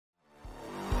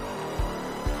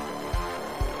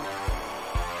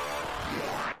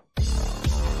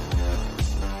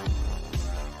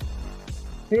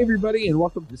Hey, everybody, and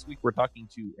welcome. This week we're talking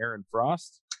to Aaron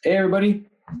Frost. Hey, everybody.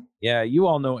 Yeah, you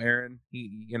all know Aaron.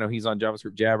 He's on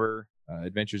JavaScript Jabber,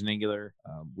 Adventures in Angular.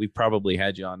 We've probably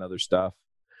had you on other stuff.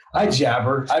 I've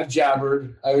jabbered.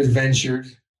 I've adventured.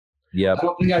 Yep. I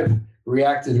don't think I've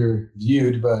reacted or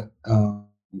viewed, but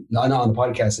not on the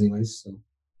podcast anyways. So.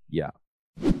 Yeah.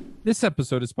 This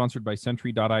episode is sponsored by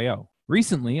Sentry.io.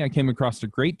 Recently, I came across a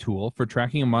great tool for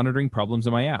tracking and monitoring problems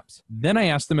in my apps. Then I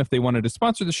asked them if they wanted to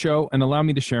sponsor the show and allow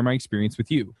me to share my experience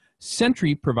with you.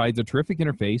 Sentry provides a terrific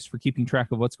interface for keeping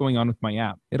track of what's going on with my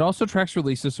app. It also tracks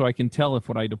releases so I can tell if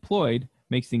what I deployed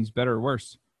makes things better or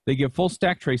worse. They give full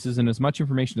stack traces and as much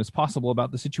information as possible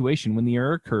about the situation when the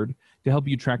error occurred to help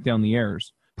you track down the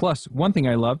errors. Plus, one thing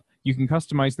I love, you can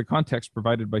customize the context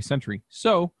provided by Sentry.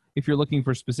 So, if you're looking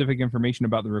for specific information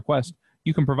about the request,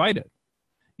 you can provide it.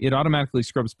 It automatically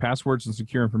scrubs passwords and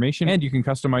secure information, and you can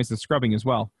customize the scrubbing as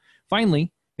well.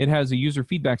 Finally, it has a user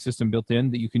feedback system built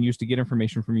in that you can use to get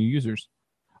information from your users.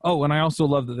 Oh, and I also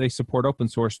love that they support open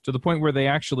source to the point where they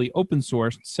actually open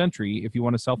sourced Sentry if you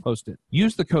want to self-host it.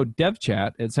 Use the code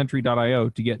devchat at Sentry.io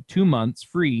to get 2 months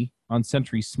free on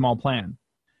Sentry's small plan.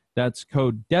 That's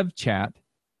code devchat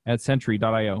at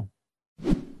Sentry.io.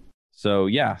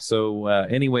 So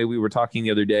anyway, we were talking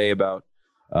the other day about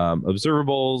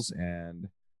observables and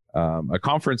a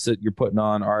conference that you're putting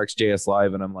on, RxJS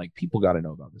Live, and I'm like, people got to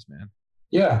know about this, man.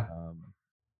 Yeah.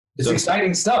 It's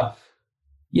exciting stuff.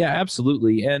 Yeah,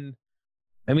 absolutely. And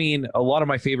I mean, a lot of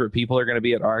my favorite people are going to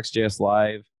be at RxJS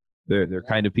Live. They're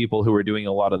kind of people who are doing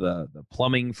a lot of the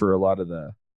plumbing for a lot of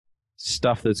the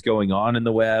stuff that's going on in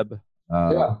the web.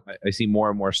 I see more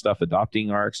and more stuff adopting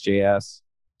RxJS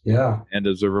and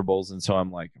observables. And so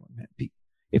I'm like, man,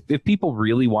 if people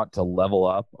really want to level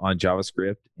up on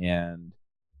JavaScript and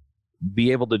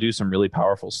be able to do some really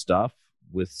powerful stuff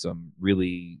with some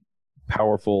really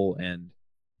powerful and,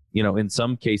 in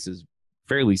some cases,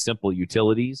 fairly simple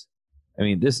utilities, I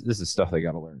mean, this is stuff they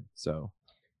got to learn. So,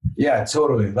 yeah,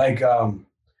 totally. Like,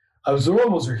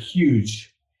 observables are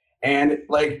huge. And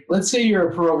like, let's say you're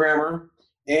a programmer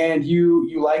and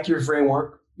you like your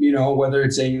framework, whether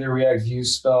it's Angular, React, Vue,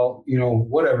 Svelte,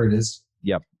 whatever it is.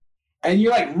 Yep. And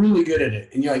you're like really good at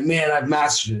it. And you're like, man, I've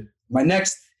mastered it. My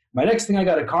next thing I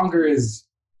got to conquer is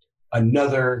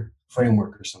another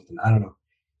framework or something. I don't know.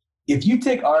 If you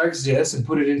take RxJS and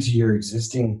put it into your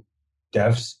existing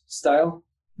dev style,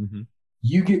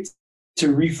 you get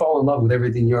to re-fall in love with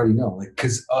everything you already know. Like,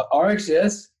 because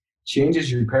RxJS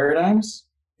changes your paradigms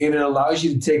and it allows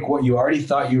you to take what you already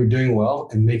thought you were doing well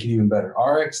and make it even better.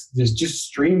 There's just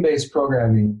stream-based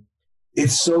programming.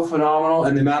 It's so phenomenal,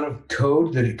 and the amount of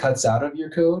code that it cuts out of your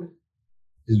code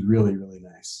is really, really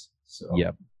nice. So,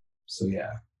 yep. So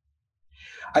yeah,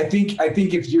 I think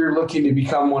if you're looking to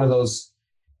become one of those,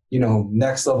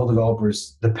 next level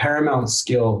developers, the paramount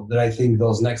skill that I think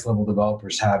those next level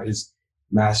developers have is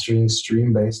mastering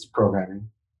stream-based programming.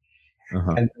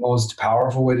 And the most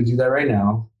powerful way to do that right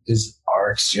now is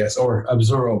RxJS or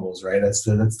observables, right?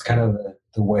 That's kind of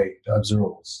the way, the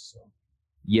observables. So.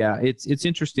 Yeah, it's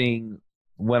interesting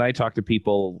when I talk to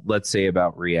people, let's say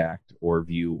about React or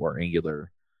Vue or Angular.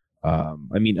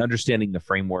 I mean, understanding the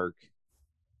framework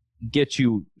gets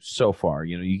you so far.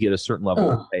 You get a certain level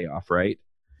of payoff, right?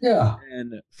 Yeah.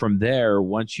 And from there,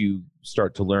 once you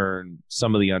start to learn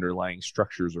some of the underlying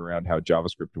structures around how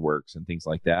JavaScript works and things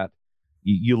like that,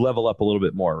 you level up a little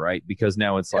bit more, right? Because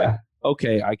now it's like,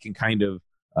 okay, I can kind of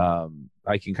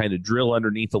drill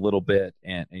underneath a little bit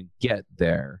and get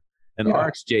there. And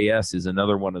RxJS is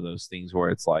another one of those things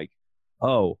where it's like,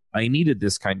 oh, I needed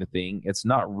this kind of thing. It's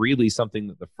not really something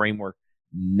that the framework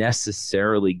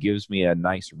necessarily gives me a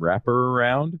nice wrapper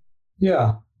around.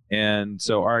 Yeah. And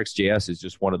so RxJS is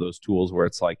just one of those tools where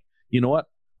it's like, you know what?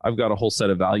 I've got a whole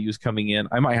set of values coming in.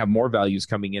 I might have more values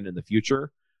coming in the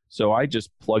future. So I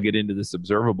just plug it into this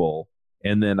observable,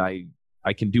 and then I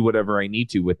can do whatever I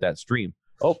need to with that stream.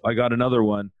 Oh, I got another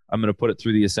one. I'm going to put it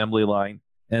through the assembly line,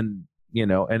 and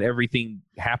and everything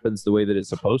happens the way that it's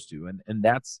supposed to. And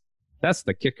that's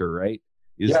the kicker, right?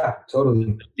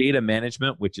 Totally. Data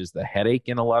management, which is the headache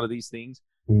in a lot of these things,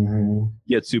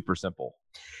 gets super simple.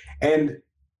 And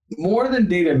more than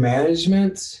data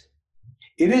management,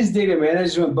 it is data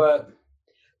management, but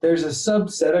there's a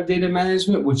subset of data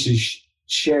management, which is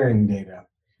sharing data.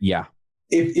 Yeah.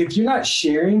 If you're not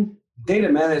sharing, data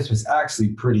management is actually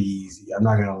pretty easy. I'm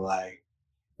not going to lie.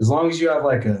 As long as you have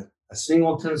like a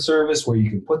singleton service where you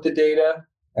can put the data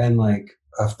and like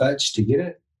a fetch to get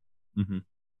it.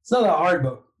 It's not that hard,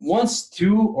 but once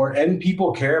 2 or n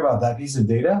people care about that piece of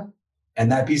data,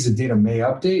 and that piece of data may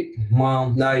update, well,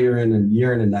 now you're in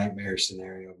a nightmare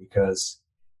scenario, because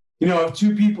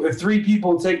if 3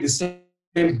 people take the same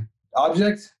same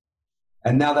object,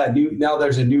 and now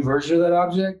there's a new version of that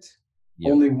object.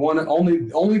 Yep.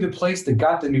 Only the place that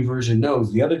got the new version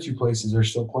knows. The other two places are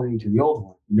still pointing to the old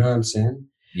one. You know what I'm saying?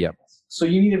 Yep. So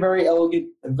you need a very elegant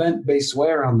event-based way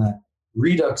around that.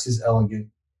 Redux is elegant.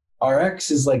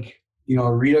 Rx is like,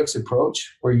 a Redux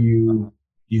approach where you've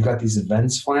got these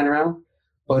events flying around,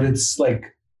 but it's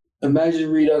like, imagine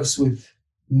Redux with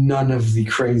none of the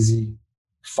crazy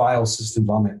file system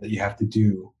vomit that you have to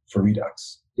do for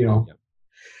Redux, Yep.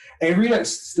 And Redux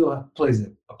still plays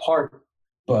a part,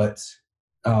 but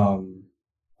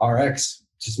Rx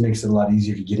just makes it a lot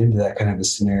easier to get into that kind of a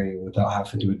scenario without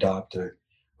having to adopt a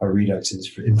Redux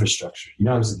infrastructure. You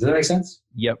know what I'm saying? Does that make sense?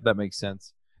 Yep, that makes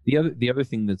sense. The other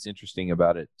thing that's interesting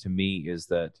about it to me is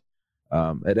that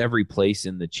at every place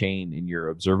in the chain in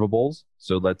your observables,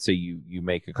 so let's say you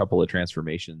make a couple of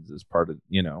transformations as part of,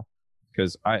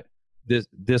 because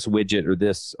this widget or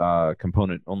this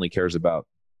component only cares about,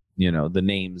 the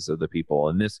names of the people,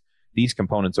 and these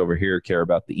components over here care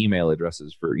about the email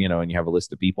addresses for, and you have a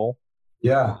list of people.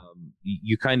 Yeah.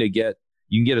 You kind of you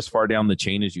can get as far down the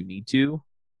chain as you need to,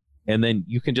 and then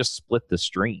you can just split the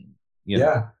stream.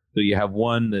 Yeah. So you have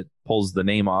one that pulls the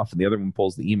name off and the other one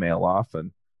pulls the email off,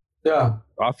 and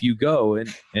off you go.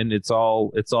 And it's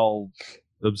all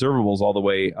observables all the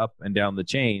way up and down the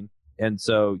chain. And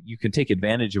so you can take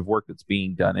advantage of work that's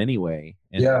being done anyway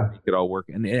and make it all work.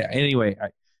 And anyway,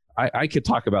 I could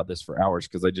talk about this for hours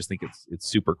because I just think it's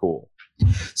super cool.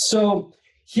 So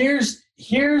here's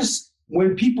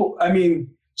when people,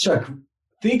 Chuck,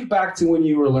 think back to when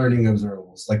you were learning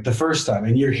observables, like the first time,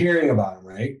 and you're hearing about them,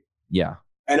 right? Yeah.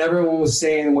 And everyone was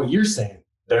saying what you're saying.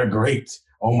 They're great.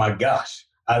 Oh my gosh,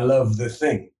 I love the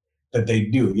thing that they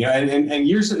do. And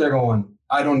you're sitting there going,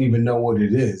 I don't even know what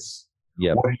it is.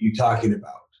 Yep. What are you talking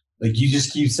about? Like, you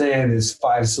just keep saying this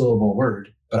 5-syllable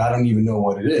word, but I don't even know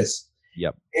what it is.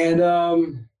 Yep.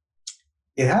 And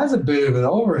it has a bit of an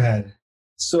overhead.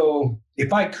 So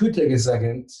if I could take a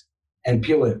second and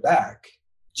peel it back,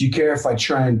 do you care if I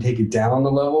try and take it down a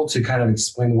level to kind of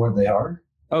explain what they are?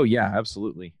 Oh, yeah,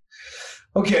 absolutely.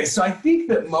 Okay, so I think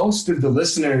that most of the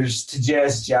listeners to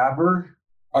JS Jabber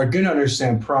are going to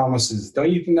understand promises.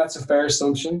 Don't you think that's a fair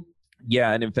assumption?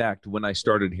 Yeah, and in fact, when I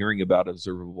started hearing about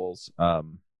observables,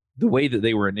 the way that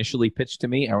they were initially pitched to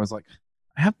me, I was like,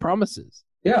 I have promises.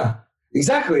 Yeah,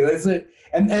 exactly. That's it.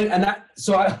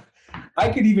 So I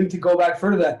could even to go back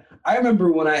further that I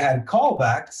remember when I had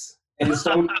callbacks and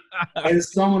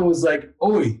someone was like,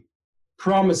 "Oi,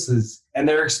 promises," and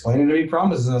they're explaining to me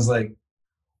promises. And I was like,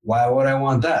 why would I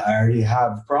want that? I already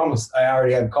have promise. I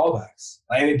already have callbacks.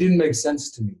 And it didn't make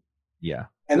sense to me. Yeah.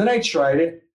 And then I tried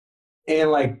it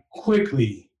and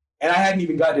quickly, and I hadn't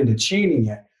even gotten into chaining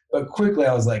yet, but quickly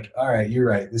I was like, all right, you're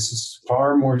right. This is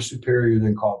far more superior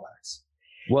than callbacks.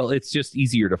 Well, it's just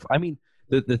easier to,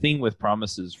 the thing with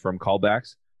promises from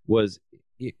callbacks was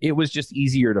it was just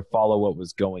easier to follow what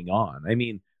was going on.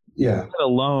 Let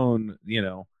alone,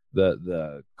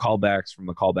 the callbacks from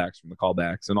the callbacks from the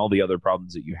callbacks and all the other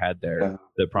problems that you had there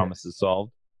that promises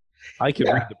solved. I could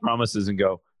read the promises and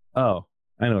go, oh,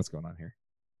 I know what's going on here.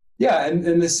 Yeah,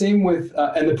 and the same with,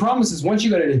 and the promises, once you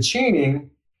got into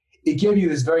chaining, it gave you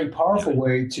this very powerful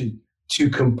way to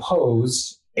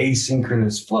compose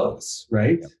asynchronous flows,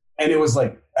 right? Yeah. And it was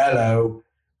like, hello,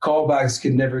 callbacks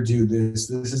could never do this.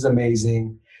 This is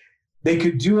amazing. They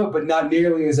could do it, but not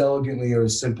nearly as elegantly or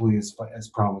as simply as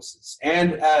promises,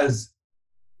 and as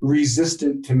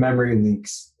resistant to memory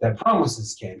leaks that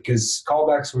promises can, because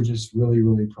callbacks were just really,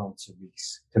 really prone to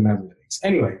leaks, to memory leaks.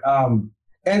 Anyway,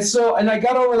 and I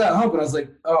got over that hump, and I was like,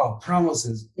 oh,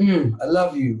 promises, I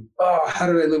love you. Oh, how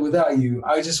did I live without you?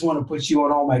 I just want to put you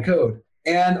on all my code.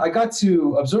 And I got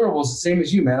to observables the same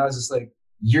as you, man. I was just like,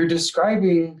 you're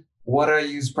describing what I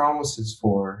use promises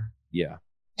for. Yeah.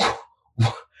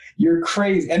 You're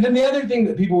crazy. And then the other thing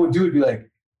that people would do would be like,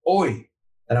 oi.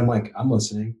 And I'm like, I'm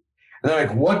listening. And they're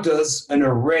like, what does an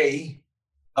array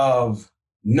of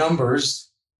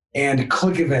numbers and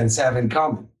click events have in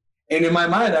common? And in my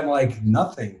mind, I'm like,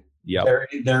 nothing. Yeah.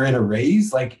 They're in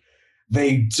arrays. Like,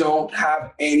 they don't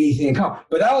have anything in common.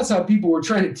 But that was how people were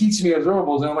trying to teach me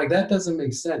observables. And I'm like, that doesn't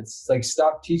make sense. Like,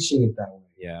 stop teaching it that way.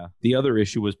 Yeah. The other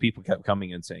issue was people kept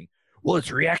coming and saying, well,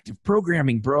 it's reactive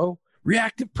programming, bro.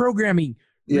 Reactive programming.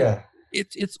 Yeah.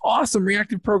 It's awesome,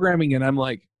 reactive programming. And I'm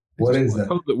like, what is that?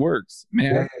 Code that works,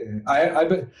 man. Yeah.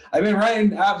 I've been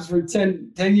writing apps for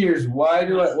 10 years. What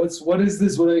is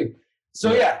this?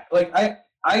 So yeah, like I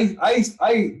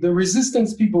the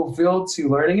resistance people feel to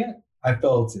learning it, I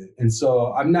felt it. And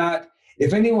so I'm not,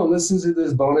 if anyone listens to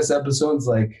this bonus episode, it's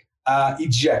like,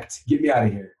 eject, get me out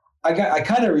of here. I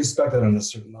kind of respect it on a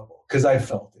certain level because I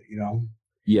felt it,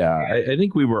 Yeah, I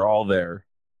think we were all there.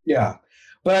 Yeah.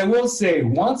 But I will say,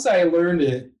 once I learned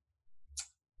it,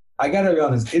 I got to be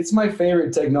honest, it's my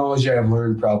favorite technology I've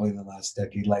learned probably in the last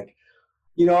decade. Like,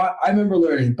 I remember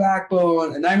learning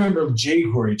Backbone, and I remember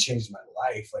jQuery changed my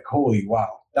life. Like, holy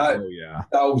wow, that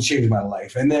changed my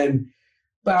life. And then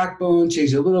Backbone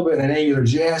changed a little bit, and then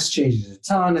AngularJS changes a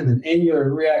ton, and then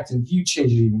Angular, React, and Vue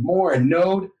changes even more. And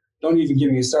Node, don't even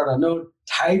give me a start on Node.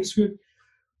 TypeScript.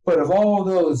 But of all of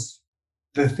those,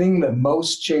 the thing that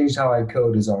most changed how I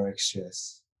code is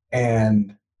RxJS.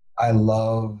 And I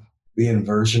love the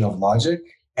inversion of logic,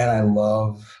 and I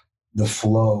love the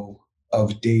flow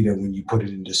of data when you put it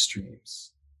into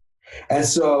streams. And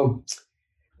so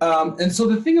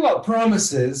the thing about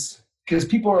promises, because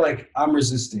people are like, I'm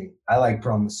resisting. I like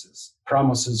promises.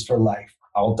 Promises for life.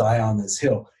 I'll die on this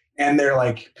hill. And they're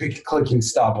like clicking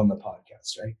stop on the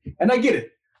podcast, right? And I get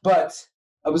it. But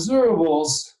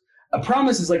observables, a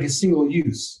promise is like a single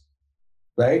use,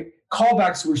 right?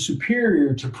 Callbacks were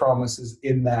superior to promises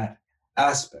in that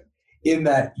aspect, in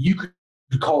that you could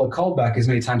call a callback as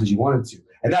many times as you wanted to.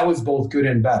 And that was both good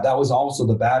and bad. That was also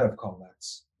the bad of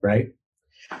callbacks, right?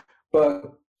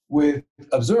 But with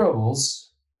observables,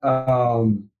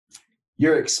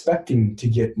 you're expecting to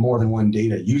get more than one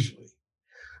data usually.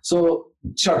 So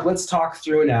Chuck, let's talk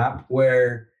through an app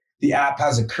where the app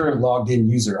has a current logged in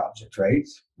user object, right?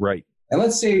 Right. And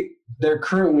let's say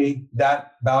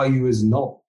that value is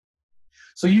null.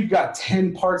 So you've got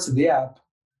 10 parts of the app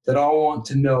that all want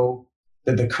to know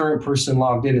that the current person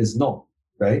logged in is null,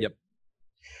 right? Yep.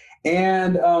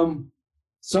 And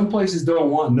some places don't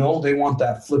want null. They want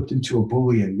that flipped into a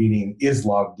Boolean, meaning is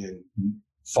logged in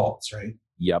false, right?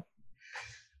 Yep.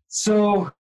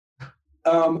 So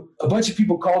a bunch of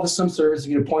people call to some service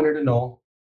and get a pointer to null,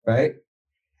 right?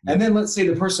 And then let's say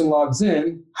the person logs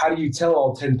in. How do you tell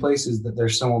all 10 places that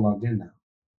there's someone logged in now,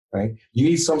 right? You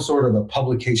need some sort of a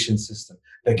publication system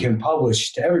that can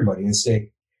publish to everybody and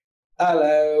say,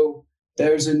 hello,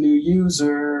 there's a new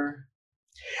user.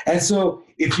 And so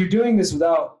if you're doing this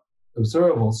without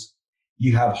observables,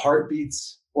 you have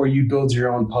heartbeats or you build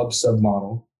your own pub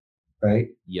submodel, right?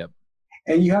 Yep.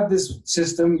 And you have this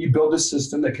system, you build a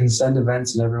system that can send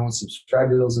events and everyone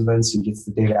subscribes to those events and gets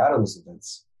the data out of those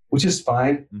events, which is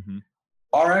fine. Mm-hmm.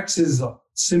 Rx is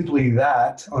simply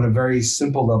that on a very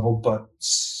simple level, but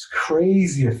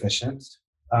crazy efficient.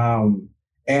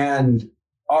 And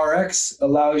Rx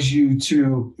allows you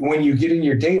to, when you get in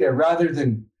your data, rather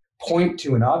than point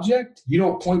to an object, you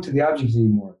don't point to the object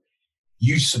anymore.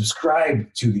 You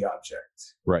subscribe to the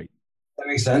object. Right. That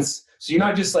makes sense? So you're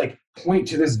not just like point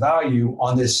to this value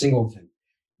on this singleton.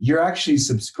 You're actually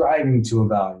subscribing to a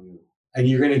value, and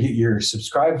you're going to get your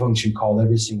subscribe function called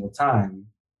every single time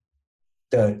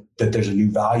that there's a new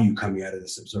value coming out of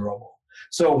this observable.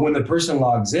 So when the person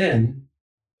logs in,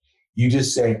 you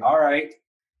just say, all right,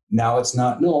 now it's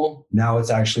not null. Now it's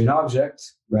actually an object,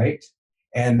 right?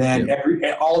 And then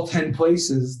all 10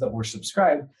 places that were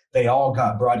subscribed, they all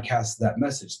got broadcast that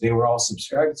message. They were all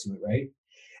subscribed to it, right?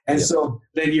 And so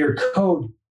then your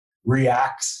code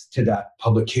reacts to that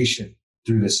publication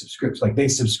through the subscription. Like they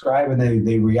subscribe and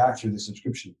they react through the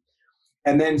subscription.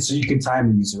 And then so you can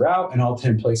time the user out, and all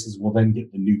 10 places will then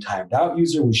get the new timed out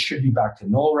user, which should be back to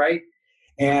null, right?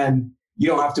 And you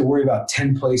don't have to worry about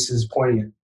 10 places pointing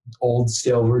at old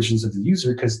stale versions of the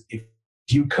user, because if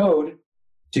you code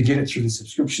to get it through the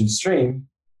subscription stream,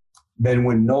 then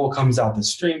when null comes out the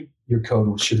stream, your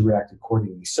code should react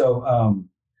accordingly. So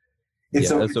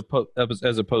as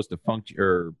opposed to function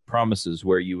or promises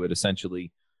where you would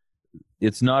essentially,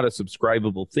 it's not a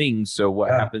subscribable thing. So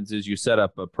what happens is you set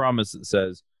up a promise that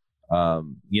says,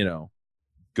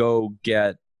 go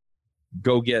get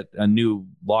a new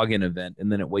login event,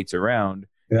 and then it waits around.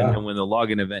 Yeah. And then when the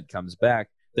login event comes back,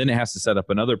 then it has to set up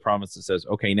another promise that says,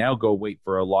 okay, now go wait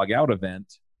for a log out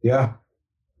event. Yeah.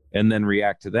 And then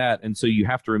react to that. And so you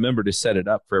have to remember to set it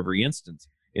up for every instance.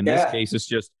 In this case, it's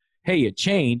just, hey, it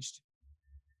changed.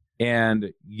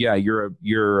 And your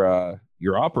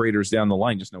operators down the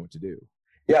line just know what to do.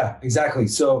 Yeah, exactly.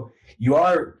 So you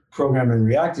are programming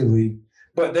reactively,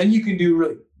 but then you can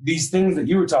do these things that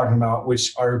you were talking about,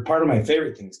 which are part of my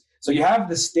favorite things. So you have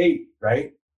the state,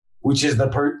 right? Which is the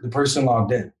person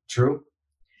logged in. True.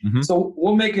 Mm-hmm. So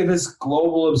we'll make it this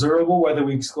global observable, whether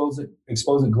we expose it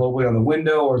globally on the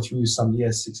window or through some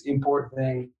ES6 import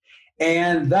thing.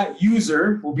 And that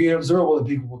user will be an observable that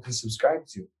people can subscribe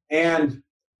to. And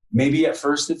maybe at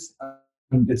first it's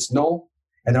null,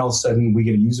 and then all of a sudden we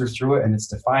get a user through it and it's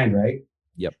defined, right?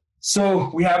 Yep.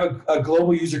 So we have a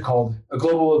global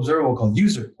global observable called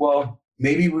user. Well,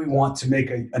 maybe we want to make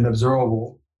an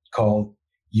observable called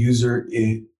user,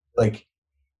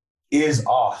 is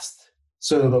auth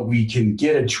so that we can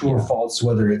get a true or false,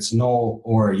 whether it's null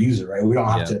or a user, right? We don't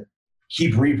have to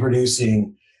keep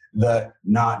reproducing the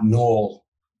not null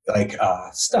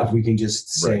stuff. We can just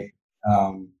say,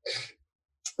 or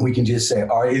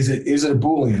is it a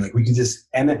Boolean? Like we can just,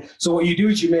 and then, so what you do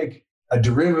is you make a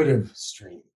derivative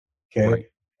stream. Okay. Right.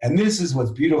 And this is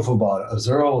what's beautiful about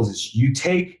observables is you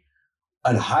take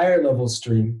a higher level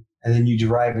stream and then you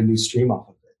derive a new stream off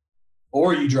of it,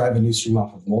 or you derive a new stream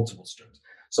off of multiple streams.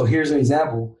 So here's an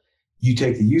example. You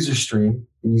take the user stream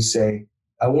and you say,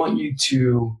 I want you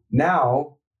to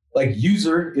now, like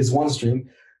user is one stream.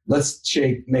 Let's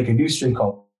make a new stream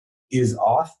called is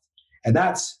auth. And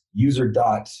that's user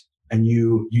dot. And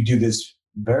you do this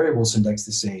variable syntax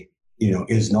to say,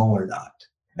 is null or not.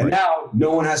 And now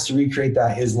no one has to recreate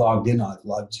that is logged in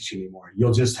logged anymore.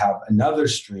 You'll just have another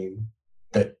stream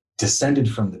that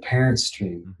descended from the parent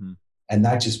stream. Mm-hmm. And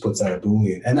that just puts out a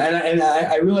Boolean. And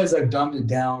I realize I've dumbed it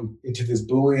down into this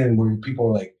Boolean where people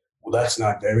are like, well, that's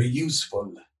not very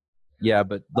useful. Yeah,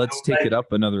 but let's take it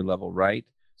up another level, right?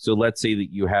 So let's say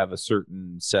that you have a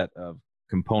certain set of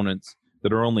components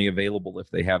that are only available if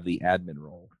they have the admin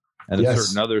role, and a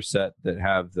certain other set that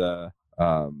have the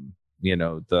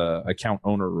the account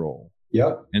owner role.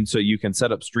 Yep. And so you can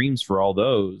set up streams for all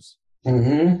those,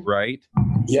 right?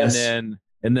 Yes.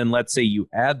 And then let's say you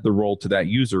add the role to that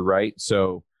user, right?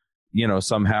 So,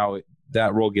 somehow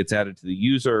that role gets added to the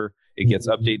user, it gets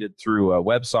updated through a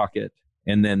WebSocket,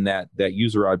 and then that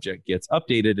user object gets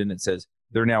updated and it says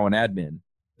they're now an admin.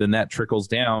 Then that trickles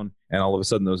down and all of a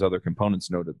sudden those other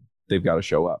components know that they've got to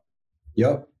show up.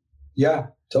 Yep. Yeah,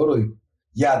 totally.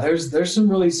 Yeah, there's some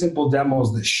really simple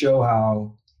demos that show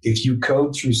how if you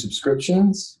code through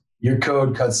subscriptions, your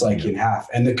code cuts in half.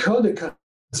 And the code that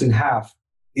cuts in half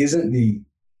isn't the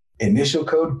initial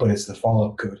code, but it's the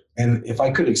follow-up code. And if I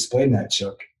could explain that,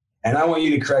 Chuck, and I want you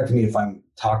to correct me if I'm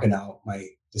talking out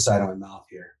the side of my mouth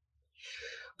here.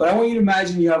 But I want you to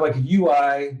imagine you have a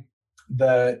UI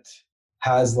that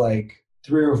has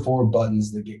 3 or 4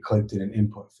 buttons that get clicked in an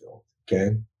input field.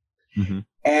 Okay. Mm-hmm.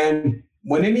 And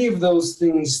when any of those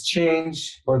things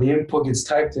change or the input gets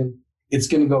typed in, it's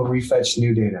going to go refetch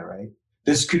new data, right?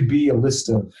 This could be a list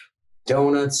of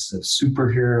donuts, of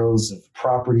superheroes, of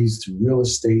properties to real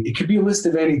estate. It could be a list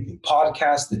of anything.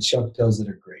 Podcasts that Chuck does that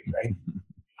are great, right?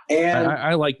 And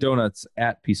I like donuts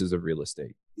at pieces of real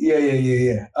estate.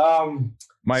 Yeah.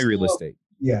 Real estate.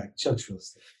 Yeah, Chuck's real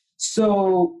estate.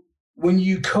 So when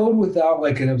you code without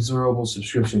an observable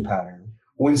subscription pattern,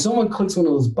 when someone clicks one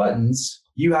of those buttons,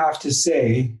 you have to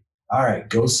say, all right,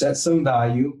 go set some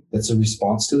value that's a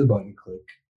response to the button click.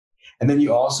 And then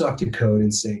you also have to code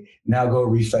and say, now go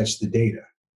refetch the data.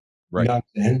 Right. You know what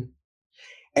I'm saying?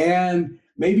 And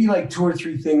maybe 2 or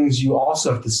 3 things you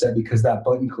also have to set because that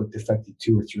button click affected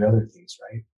 2 or 3 other things,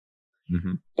 right?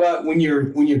 Mm-hmm. But when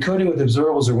you're coding with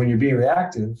observables or when you're being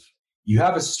reactive, you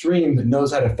have a stream that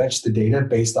knows how to fetch the data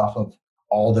based off of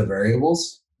all the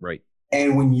variables. Right.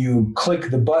 And when you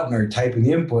click the button or type in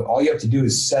the input, all you have to do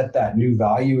is set that new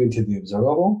value into the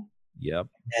observable. Yep.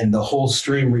 And the whole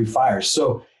stream refires.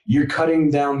 So you're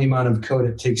cutting down the amount of code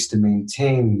it takes to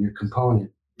maintain your component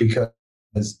because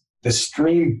the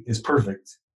stream is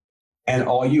perfect. And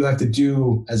all you have to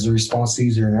do as a response to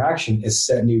user interaction is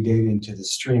set new data into the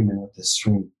stream and let the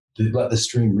stream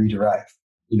rederive.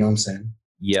 You know what I'm saying?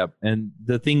 Yep. And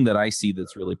the thing that I see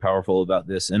that's really powerful about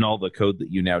this and all the code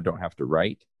that you now don't have to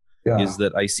write is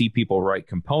that I see people write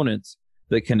components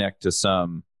that connect to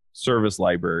some service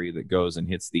library that goes and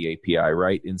hits the API,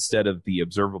 right? Instead of the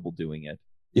observable doing it.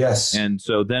 Yes. And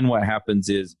so then what happens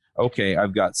is, okay,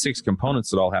 I've got 6 components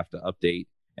that all have to update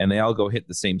and they all go hit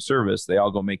the same service. They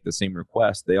all go make the same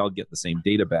request. They all get the same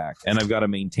data back. And I've got to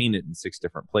maintain it in 6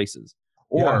 different places.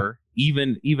 Or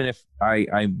even if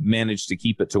I manage to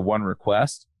keep it to 1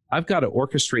 request, I've got to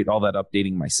orchestrate all that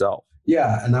updating myself.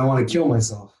 Yeah. And I want to kill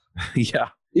myself. Yeah.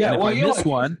 Yeah. And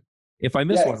if I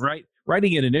miss one, right?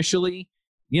 Writing it initially,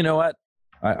 you know what?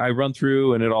 I run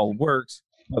through and it all works.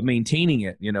 But maintaining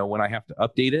it, when I have to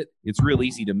update it, it's real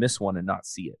easy to miss one and not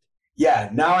see it. Yeah,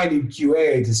 now I need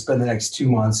QA to spend the next 2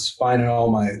 months finding all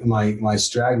my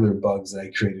straggler bugs that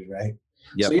I created, right?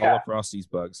 Yep, so, all of Frosty's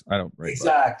bugs. I don't write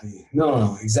exactly. Bugs.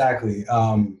 No, exactly.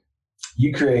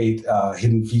 You create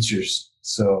hidden features,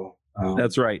 so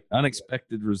that's right.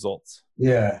 Unexpected results.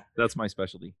 Yeah, that's my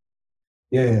specialty.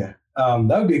 Yeah. That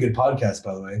would be a good podcast,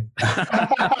 by the way.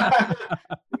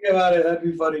 Think about it. That'd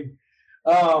be funny.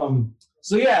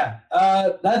 So yeah,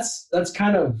 that's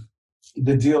kind of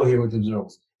the deal here with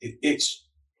observables.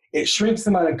 It shrinks the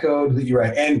amount of code that you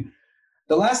write. And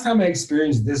the last time I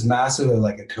experienced this massive of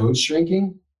a code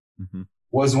shrinking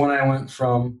was when I went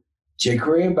from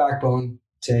jQuery and Backbone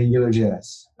to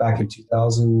AngularJS back in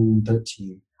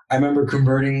 2013. I remember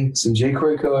converting some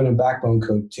jQuery code and Backbone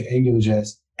code to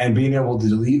AngularJS and being able to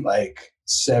delete like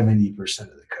 70% of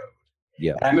the code.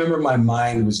 Yeah. And I remember my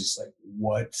mind was just like,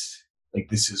 what? Like,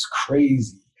 this is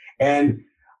crazy. And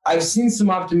I've seen some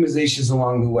optimizations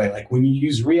along the way. Like when you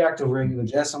use React over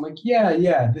AngularJS, I'm like,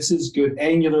 yeah, this is good.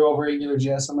 Angular over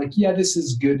AngularJS, I'm like, yeah, this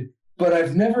is good. But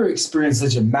I've never experienced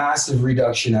such a massive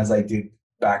reduction as I did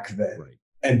back then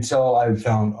until I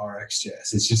found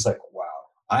RxJS. It's just like, wow,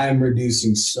 I am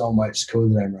reducing so much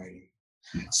code that I'm writing.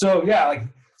 So yeah,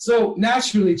 so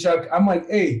naturally, Chuck, I'm like,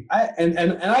 hey,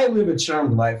 I live a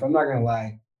charmed life. I'm not gonna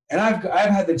lie, and I've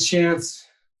had the chance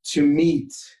to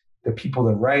meet the people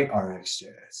that write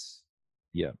RxJS.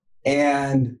 Yeah.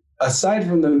 And aside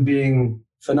from them being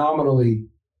phenomenally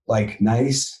like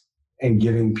nice and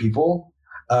giving people,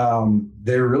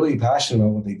 they're really passionate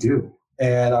about what they do.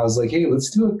 And I was like, hey,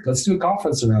 let's do a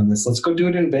conference around this. Let's go do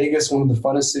it in Vegas, one of the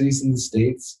funnest cities in the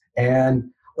States. And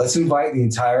let's invite the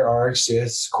entire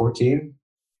RxJS core team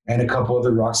and a couple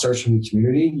other rock stars from the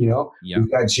community. We've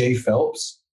got Jay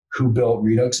Phelps, who built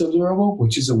Redux Observable,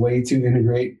 which is a way to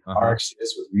integrate RxJS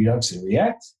with Redux and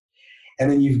React.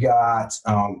 And then you've got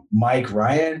Mike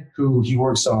Ryan, who he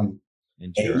works on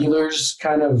Angular's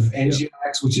kind of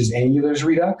NGX, which is Angular's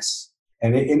Redux,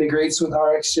 and it integrates with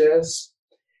RxJS.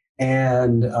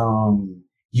 And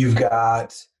you've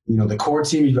got, the core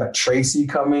team, you've got Tracy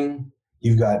coming,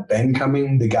 you've got Ben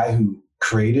coming, the guy who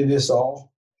created this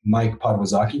all, Mike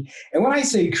Podwazaki. And when I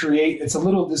say create, it's a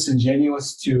little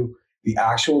disingenuous to the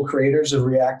actual creators of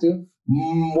Reactive.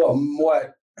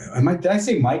 Did I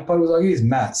say Mike Podwazaki? It's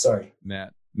Matt, sorry.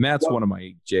 Matt's one of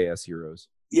my JS heroes.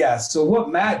 Yeah, so what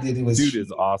Matt did was... Dude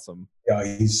is awesome.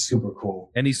 Yeah, he's super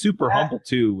cool. And he's super humble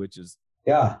too, which is...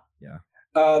 Yeah.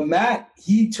 Matt,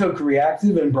 he took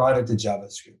Reactive and brought it to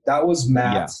JavaScript. That was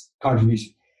Matt's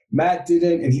contribution. Matt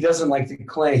didn't, and he doesn't like to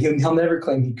claim, he'll never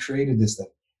claim he created this stuff,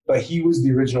 but he was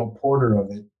the original porter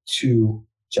of it to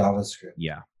JavaScript.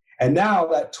 Yeah. And now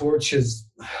that torch has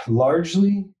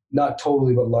largely, not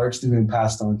totally, but largely been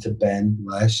passed on to Ben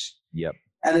Lesh. Yep.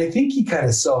 And I think he kind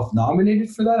of self-nominated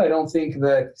for that. I don't think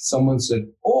that someone said,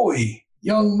 "Oi,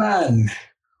 young man,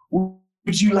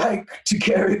 would you like to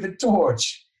carry the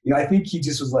torch?" I think he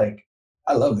just was like,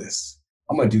 I love this.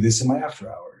 I'm going to do this in my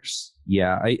after hours.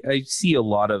 Yeah, I see a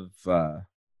lot of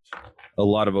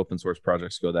open source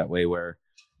projects go that way where,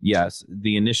 yes,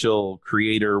 the initial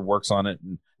creator works on it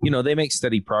and, they make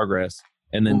steady progress.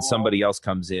 And then somebody else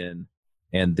comes in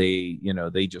and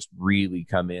they just really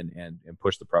come in and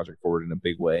push the project forward in a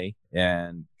big way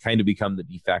and kind of become the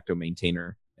de facto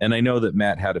maintainer. And I know that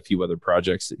Matt had a few other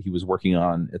projects that he was working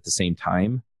on at the same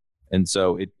time. And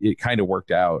so it kind of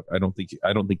worked out. I don't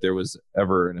think there was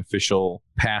ever an official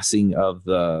passing of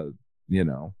the,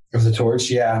 of the torch.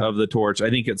 Yeah. Of the torch. I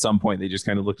think at some point they just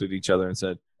kind of looked at each other and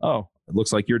said, "Oh, it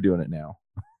looks like you're doing it now."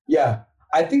 Yeah.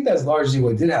 I think that's largely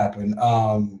what did happen.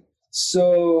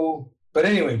 But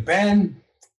anyway, Ben,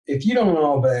 if you don't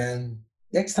know Ben,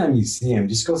 next time you see him,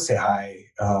 just go say hi.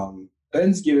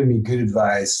 Ben's giving me good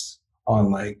advice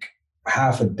on like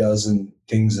half a dozen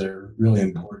things that are really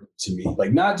important to me.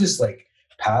 Like not just like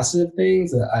passive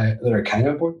things that are kind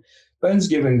of important. Ben's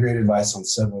given great advice on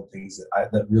several things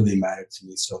that really matter to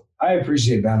me. So I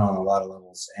appreciate Ben on a lot of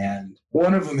levels. And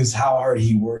one of them is how hard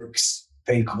he works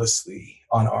thanklessly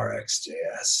on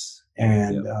RxJS.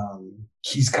 And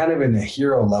he's kind of in a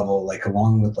hero level, like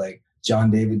along with like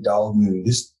John David Dalton and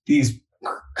these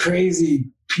crazy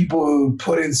people who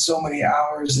put in so many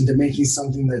hours into making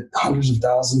something that hundreds of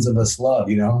thousands of us love,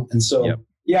 And so,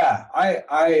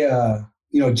 I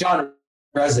John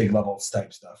Resig level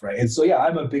type stuff, right? And so,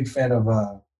 I'm a big fan of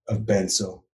Ben.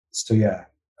 So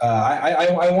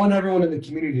I want everyone in the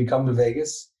community to come to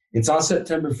Vegas. It's on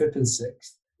September 5th and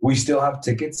 6th. We still have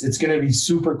tickets. It's going to be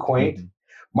super quaint. Mm-hmm.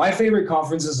 My favorite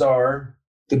conferences are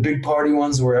the big party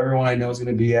ones where everyone I know is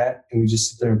going to be at, and we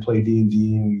just sit there and play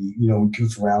D&D and we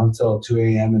goof around until 2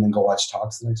 a.m. and then go watch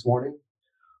talks the next morning.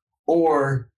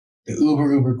 Or the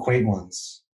uber quaint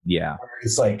ones. Yeah. Where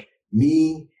it's like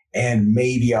me and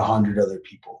maybe 100 other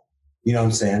people. You know what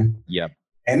I'm saying? Yep.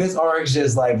 And this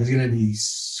RxJS Live is going to be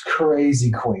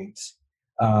crazy quaint.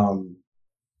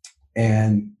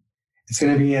 And it's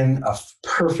going to be in a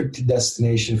perfect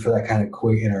destination for that kind of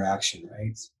quick interaction,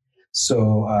 right?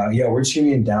 So, we're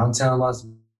shooting in downtown Las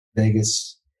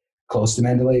Vegas, close to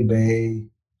Mandalay Bay.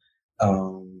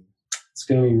 It's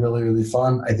going to be really, really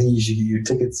fun. I think you should get your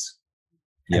tickets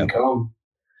and come.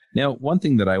 Now, one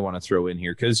thing that I want to throw in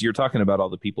here, because you're talking about all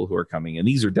the people who are coming, and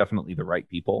these are definitely the right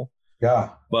people.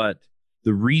 Yeah. But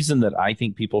the reason that I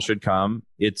think people should come,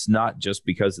 it's not just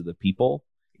because of the people,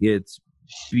 it's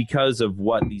because of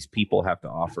what these people have to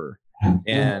offer.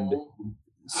 And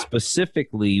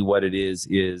specifically what it is,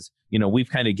 we've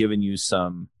kind of given you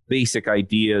some basic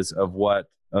ideas of what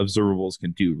observables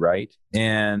can do, right?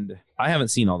 And I haven't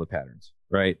seen all the patterns,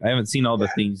 right? I haven't seen all the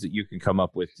things that you can come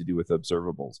up with to do with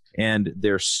observables. And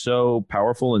they're so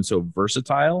powerful and so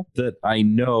versatile that I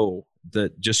know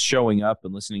that just showing up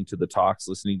and listening to the talks,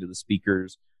 listening to the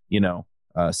speakers,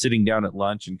 sitting down at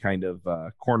lunch and kind of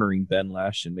cornering Ben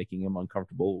Lesh and making him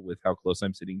uncomfortable with how close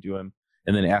I'm sitting to him,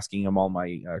 and then asking him all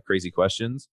my crazy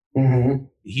questions.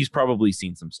 He's probably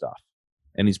seen some stuff,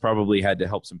 and he's probably had to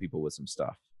help some people with some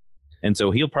stuff. And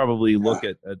so he'll probably look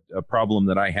at a problem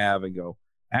that I have and go,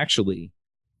 actually,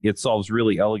 it solves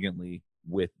really elegantly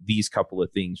with these couple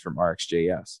of things from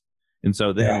RxJS. And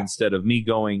so then instead of me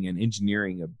going and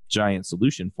engineering a giant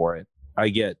solution for it, I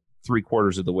get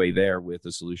 3/4 of the way there with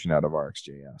a solution out of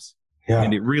RxJS. Yeah.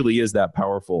 And it really is that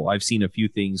powerful. I've seen a few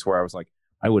things where I was like,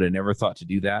 I would have never thought to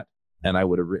do that. And I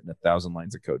would have written 1,000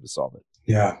 lines of code to solve it.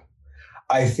 Yeah.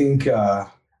 I think,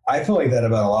 I feel like that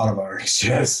about a lot of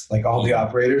RxJS, like all the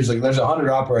operators, like there's 100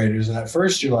 operators. And at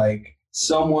first you're like,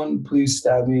 someone please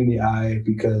stab me in the eye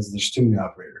because there's too many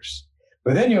operators.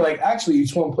 But then you're like, actually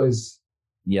each one plays,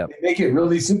 they make it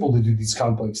really simple to do these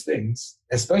complex things,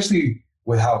 especially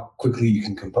with how quickly you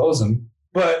can compose them.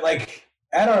 But like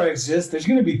at RxJS, there's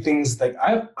going to be things like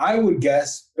I would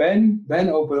guess Ben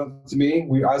opened up to me.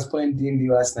 I was playing D&D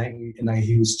last night and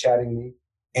he was chatting me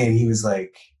and he was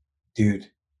like, dude,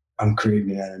 I'm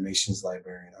creating an animations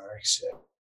library in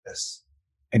RxJS.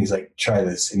 And he's like, try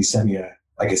this. And he sent me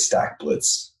a stack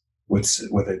blitz with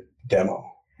a demo.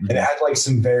 And it had like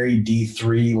some very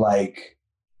D3 like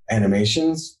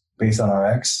animations based on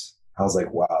Rx. I was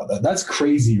like, wow, that's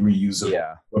crazy reusable.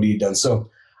 Yeah. What have you done? So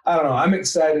I don't know. I'm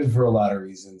excited for a lot of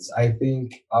reasons. I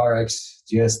think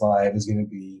RxJS Live is going to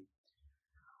be,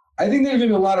 I think there's going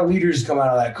to be a lot of leaders come out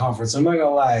of that conference. I'm not going to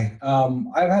lie.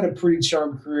 I've had a pretty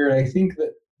charmed career. And I think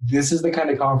that this is the kind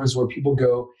of conference where people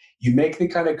go, you make the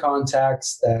kind of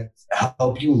contacts that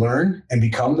help you learn and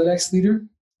become the next leader,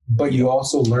 but you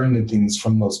also learn the things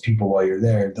from those people while you're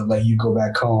there that let you go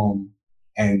back home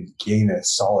and gain a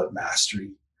solid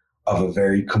mastery of a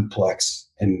very complex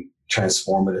and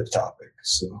transformative topic.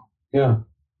 So, yeah.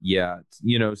 Yeah.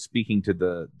 Speaking to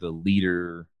the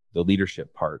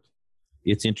leadership part,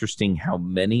 it's interesting how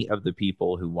many of the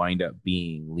people who wind up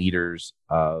being leaders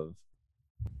of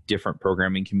different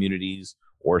programming communities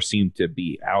or seem to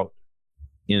be out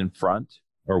in front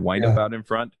or wind up out in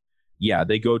front. Yeah.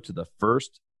 They go to the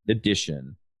first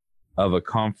edition of a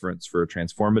conference for a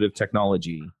transformative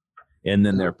technology. And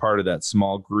then they're part of that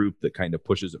small group that kind of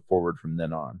pushes it forward from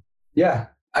then on. Yeah.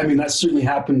 I mean, that's certainly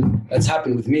happened. That's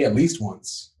happened with me at least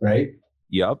once, right?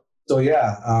 Yep. So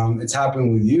yeah, it's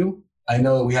happened with you. I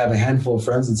know that we have a handful of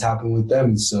friends that's happened with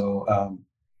them. So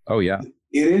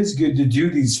it is good to do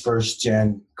these first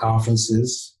gen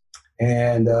conferences.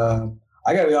 And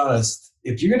I gotta be honest,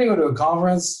 if you're gonna go to a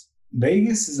conference,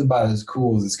 Vegas is about as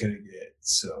cool as it's gonna get.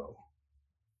 So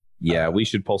yeah, we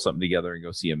should pull something together and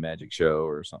go see a magic show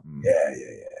or something. Yeah.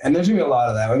 And there's going to be a lot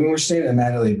of that. I mean, we're staying at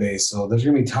Mandalay Bay, so there's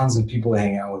going to be tons of people to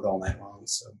hang out with all night long.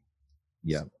 So,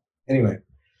 yeah. Anyway,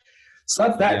 so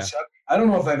that's that, Chuck. I don't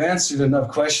know if I've answered enough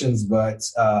questions, but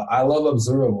I love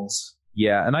observables.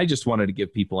 Yeah, and I just wanted to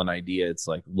give people an idea. It's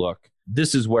like, look,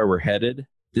 this is where we're headed.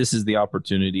 This is the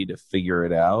opportunity to figure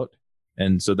it out.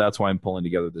 And so that's why I'm pulling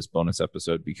together this bonus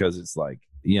episode, because it's like,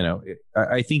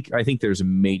 I think there's a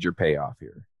major payoff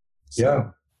here. So. Yeah.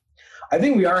 I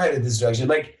think we are headed this direction.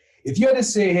 Like, if you had to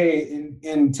say, hey,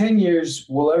 in 10 years,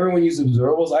 will everyone use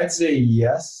observables? I'd say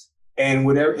yes. And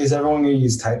is everyone going to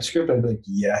use TypeScript? I'd be like,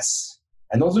 yes.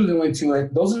 And those are the only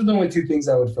two things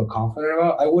I would feel confident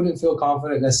about. I wouldn't feel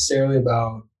confident necessarily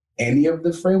about any of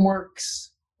the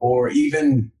frameworks or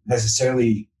even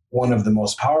necessarily one of the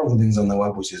most powerful things on the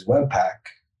web, which is Webpack.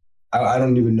 I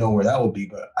don't even know where that will be,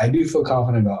 but I do feel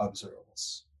confident about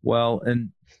observables. Well, and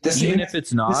even if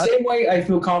it's not the same way I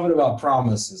feel confident about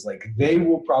promises, like they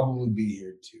will probably be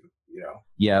here too,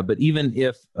 Yeah, but even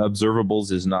if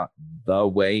observables is not the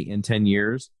way in 10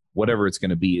 years, whatever it's going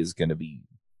to be is going to be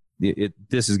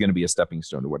this is going to be a stepping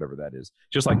stone to whatever that is.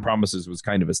 Just like promises was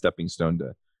kind of a stepping stone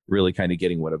to really kind of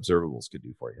getting what observables could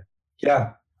do for you.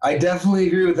 Yeah, I definitely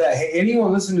agree with that. Hey,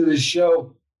 anyone listening to this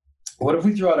show, what if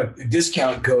we throw out a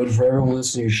discount code for everyone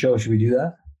listening to your show? Should we do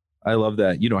that? I love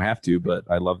that. You don't have to, but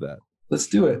I love that. Let's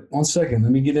do it. 1 second.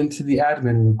 Let me get into the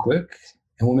admin real quick,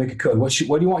 and we'll make a code. What do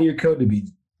you want your code to be,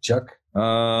 Chuck?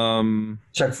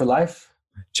 Chuck for life?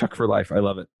 Chuck for life. I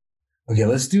love it. Okay,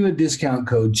 let's do a discount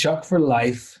code. Chuck for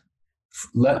life.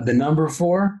 the number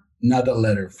 4, not the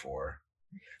letter 4.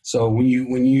 So when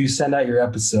you send out your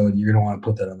episode, you're gonna want to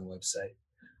put that on the website.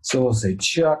 So we'll say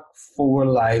Chuck for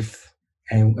life,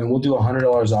 and we'll do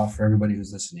 $100 off for everybody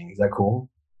who's listening. Is that cool?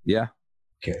 Yeah.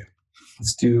 Okay.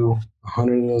 Let's do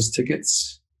 100 of those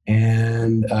tickets,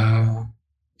 and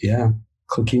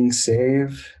clicking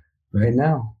save right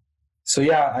now. So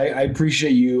yeah, I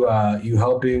appreciate you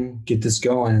helping get this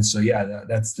going. And so yeah,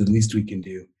 that's the least we can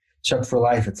do. Chuck for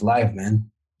life, it's live,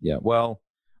 man. Yeah. Well,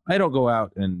 I don't go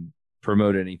out and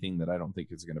promote anything that I don't think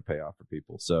is going to pay off for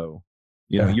people. So,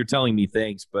 you know, you're telling me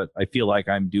thanks, but I feel like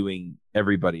I'm doing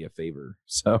everybody a favor.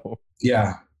 So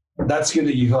yeah, that's good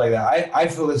that you feel like that. I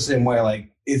feel the same way. Like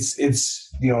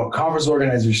it's conference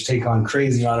organizers take on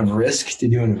crazy amount of risk to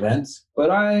do an event, but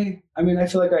I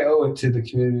feel like I owe it to the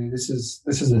community. This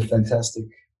is a fantastic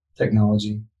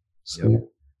technology. So yeah.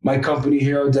 My company,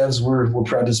 Hero Devs, we're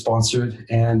proud to sponsor it,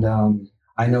 and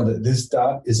I know that this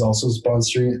dot is also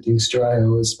sponsoring it.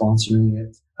 Thinkster.io is sponsoring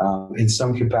it in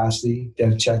some capacity.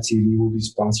 devchat TV will be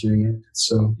sponsoring it.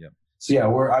 So yeah,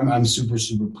 I'm super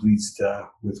pleased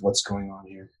with what's going on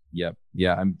here. Yep.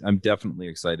 Yeah, I'm definitely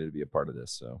excited to be a part of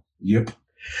this. So. Yep.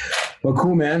 Well,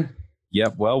 cool, man.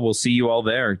 Yep. Well, we'll see you all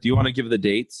there. Do you want to give the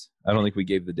dates? I don't think we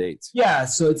gave the dates. Yeah.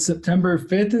 So it's September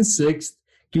 5th and 6th.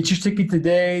 Get your ticket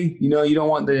today. You don't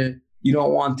want the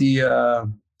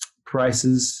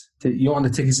prices. You don't want the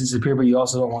tickets to disappear, but you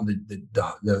also don't want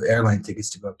the airline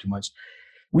tickets to go up too much.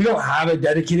 We don't have a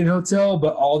dedicated hotel,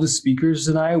 but all the speakers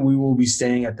and we will be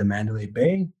staying at the Mandalay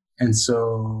Bay. And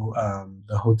so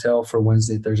the hotel for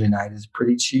Wednesday, Thursday night is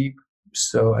pretty cheap.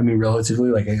 So, relatively,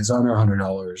 like it's under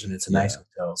 $100 and it's a nice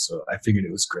hotel. So I figured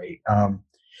it was great.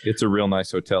 It's a real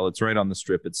nice hotel. It's right on the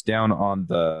strip. It's down on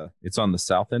it's on the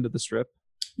south end of the strip.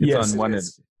 It's on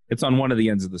one of the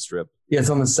ends of the strip. Yeah, it's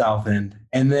on the south end.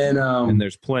 And then and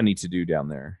there's plenty to do down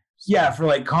there. So. Yeah, for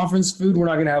like conference food, we're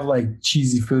not gonna have like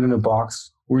cheesy food in a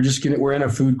box. We're in a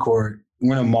food court.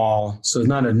 We're in a mall, so it's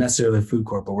not necessarily a food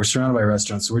court, but we're surrounded by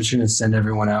restaurants. So we're just gonna send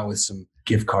everyone out with some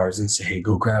gift cards and say, hey,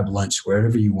 go grab lunch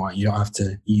wherever you want. You don't have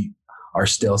to eat our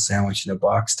stale sandwich in a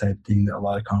box type thing that a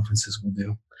lot of conferences will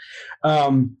do.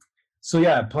 So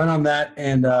yeah, plan on that.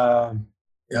 And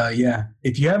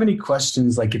if you have any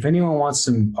questions, like if anyone wants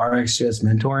some RxJS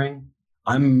mentoring,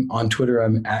 I'm on Twitter.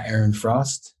 I'm at Aaron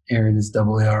Frost. Aaron is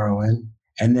AARON.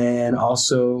 And then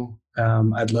also,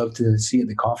 I'd love to see you at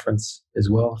the conference as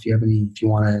well. If you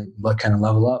want to kind of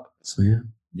level up. So yeah.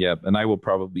 Yeah, and I will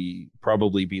probably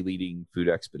be leading food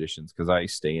expeditions because I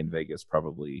stay in Vegas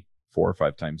probably 4 or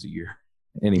 5 times a year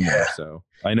anymore. Yeah. So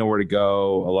I know where to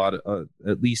go. A lot of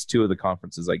at least 2 of the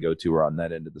conferences I go to are on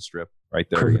that end of the strip, right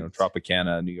there. Perfect.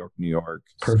 Tropicana, New York.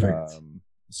 Perfect.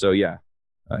 So yeah,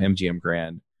 MGM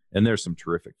Grand, and there's some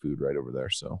terrific food right over there.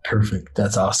 So perfect.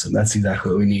 That's awesome. That's exactly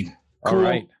what we need. Cool. All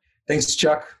right. Thanks,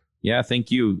 Chuck. Yeah,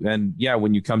 thank you. And yeah,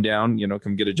 when you come down,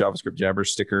 come get a JavaScript Jabber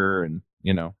sticker and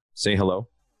say hello.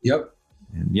 Yep.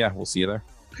 And yeah, we'll see you there.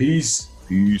 Peace.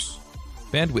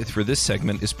 Bandwidth for this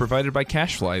segment is provided by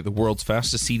CacheFly, the world's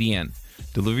fastest CDN.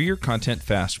 Deliver your content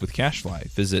fast with CacheFly.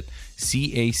 Visit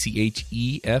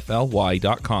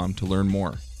CacheFly.com to learn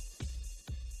more.